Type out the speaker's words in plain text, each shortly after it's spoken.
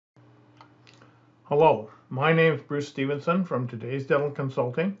Hello, my name is Bruce Stevenson from Today's Dental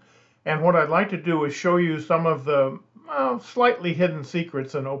Consulting, and what I'd like to do is show you some of the slightly hidden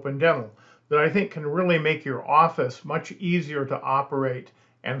secrets in Open Dental that I think can really make your office much easier to operate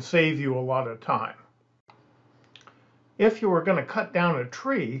and save you a lot of time. If you were going to cut down a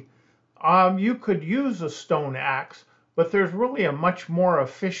tree, you could use a stone axe, but there's really a much more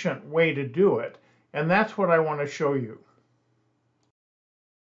efficient way to do it, and that's what I want to show you.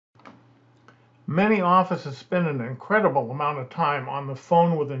 Many offices spend an incredible amount of time on the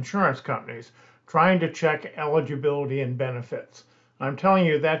phone with insurance companies trying to check eligibility and benefits. I'm telling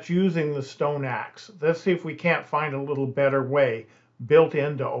you, that's using the stone axe. Let's see if we can't find a little better way built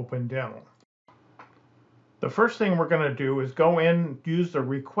into Open Dental. The first thing we're going to do is go in and use the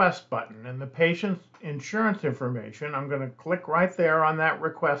request button and the patient's insurance information. I'm going to click right there on that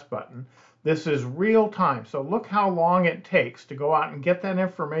request button. This is real time, so look how long it takes to go out and get that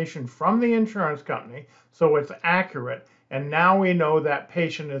information from the insurance company so it's accurate, and now we know that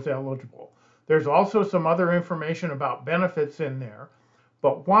patient is eligible. There's also some other information about benefits in there,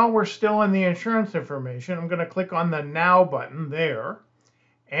 but while we're still in the insurance information, I'm going to click on the Now button there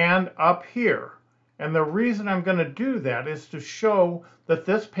and up here. And the reason I'm going to do that is to show that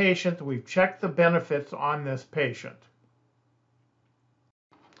this patient, we've checked the benefits on this patient.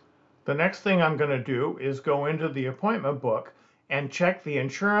 The next thing I'm going to do is go into the appointment book and check the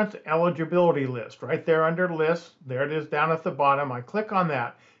insurance eligibility list. Right there under lists, there it is down at the bottom. I click on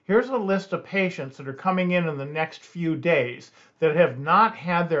that. Here's a list of patients that are coming in the next few days that have not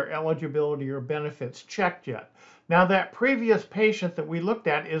had their eligibility or benefits checked yet. Now, that previous patient that we looked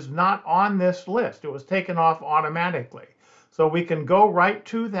at is not on this list. It was taken off automatically. So we can go right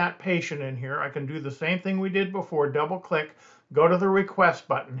to that patient in here. I can do the same thing we did before, double click, go to the request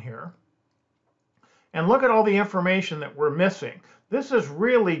button here, and look at all the information that we're missing. This is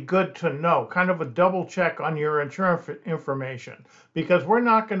really good to know, kind of a double check on your insurance information, because we're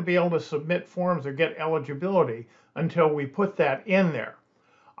not going to be able to submit forms or get eligibility until we put that in there.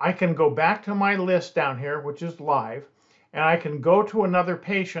 I can go back to my list down here, which is live, and I can go to another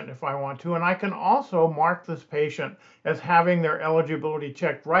patient if I want to, and I can also mark this patient as having their eligibility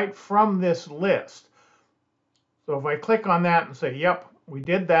checked right from this list. So if I click on that and say, yep, we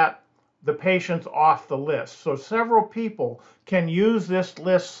did that, the patient's off the list. So several people can use this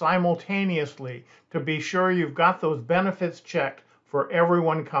list simultaneously to be sure you've got those benefits checked for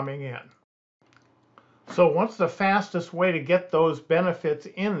everyone coming in. So what's the fastest way to get those benefits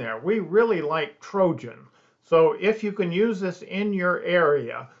in there? We really like Trojan. So if you can use this in your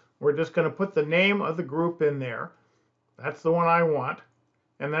area, we're just going to put the name of the group in there. That's the one I want.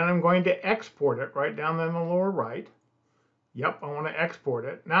 And then I'm going to export it right down in the lower right. Yep, I want to export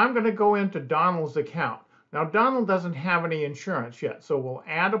it. Now I'm going to go into Donald's account. Now Donald doesn't have any insurance yet, so we'll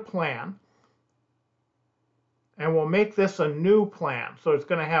add a plan. And we'll make this a new plan. So it's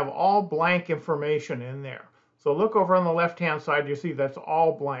going to have all blank information in there. So look over on the left-hand side, you see that's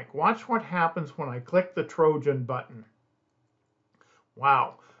all blank. Watch what happens when I click the Trojan button.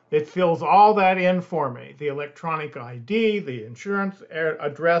 Wow, it fills all that in for me. The electronic ID, the insurance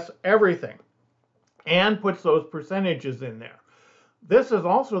address, everything. And puts those percentages in there. This is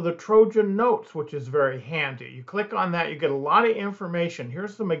also the Trojan Notes, which is very handy. You click on that, you get a lot of information.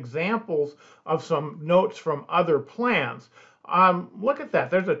 Here's some examples of some notes from other plans. Look at that.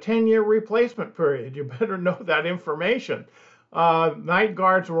 There's a 10-year replacement period. You better know that information. Night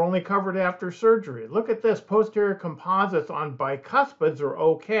guards were only covered after surgery. Look at this. Posterior composites on bicuspids are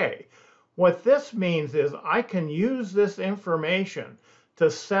okay. What this means is I can use this information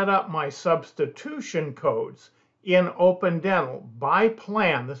to set up my substitution codes in Open Dental by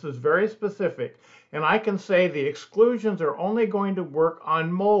plan. This is very specific, and I can say the exclusions are only going to work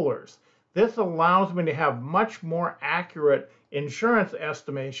on molars. This allows me to have much more accurate insurance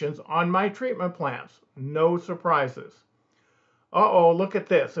estimations on my treatment plans. No surprises. Uh-oh, look at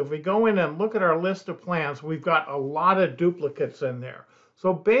this. If we go in and look at our list of plans, we've got a lot of duplicates in there.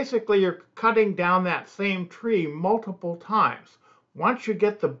 So basically, you're cutting down that same tree multiple times. Once you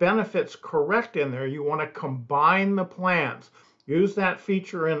get the benefits correct in there, you want to combine the plans. Use that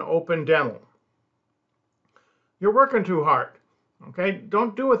feature in Open Dental. You're working too hard. Okay,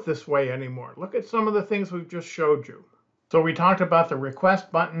 don't do it this way anymore. Look at some of the things we've just showed you. So we talked about the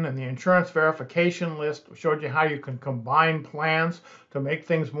request button and the insurance verification list. We showed you how you can combine plans to make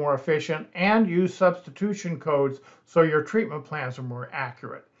things more efficient and use substitution codes so your treatment plans are more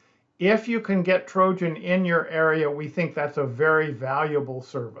accurate. If you can get Trojan in your area, we think that's a very valuable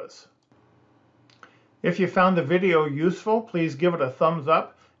service. If you found the video useful, please give it a thumbs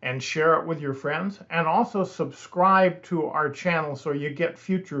up and share it with your friends, and also subscribe to our channel so you get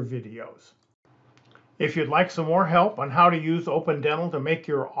future videos. If you'd like some more help on how to use Open Dental to make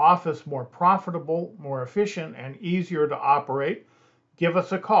your office more profitable, more efficient, and easier to operate, give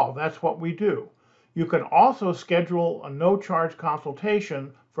us a call. That's what we do. You can also schedule a no-charge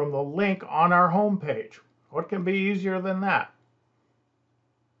consultation from the link on our homepage. What can be easier than that?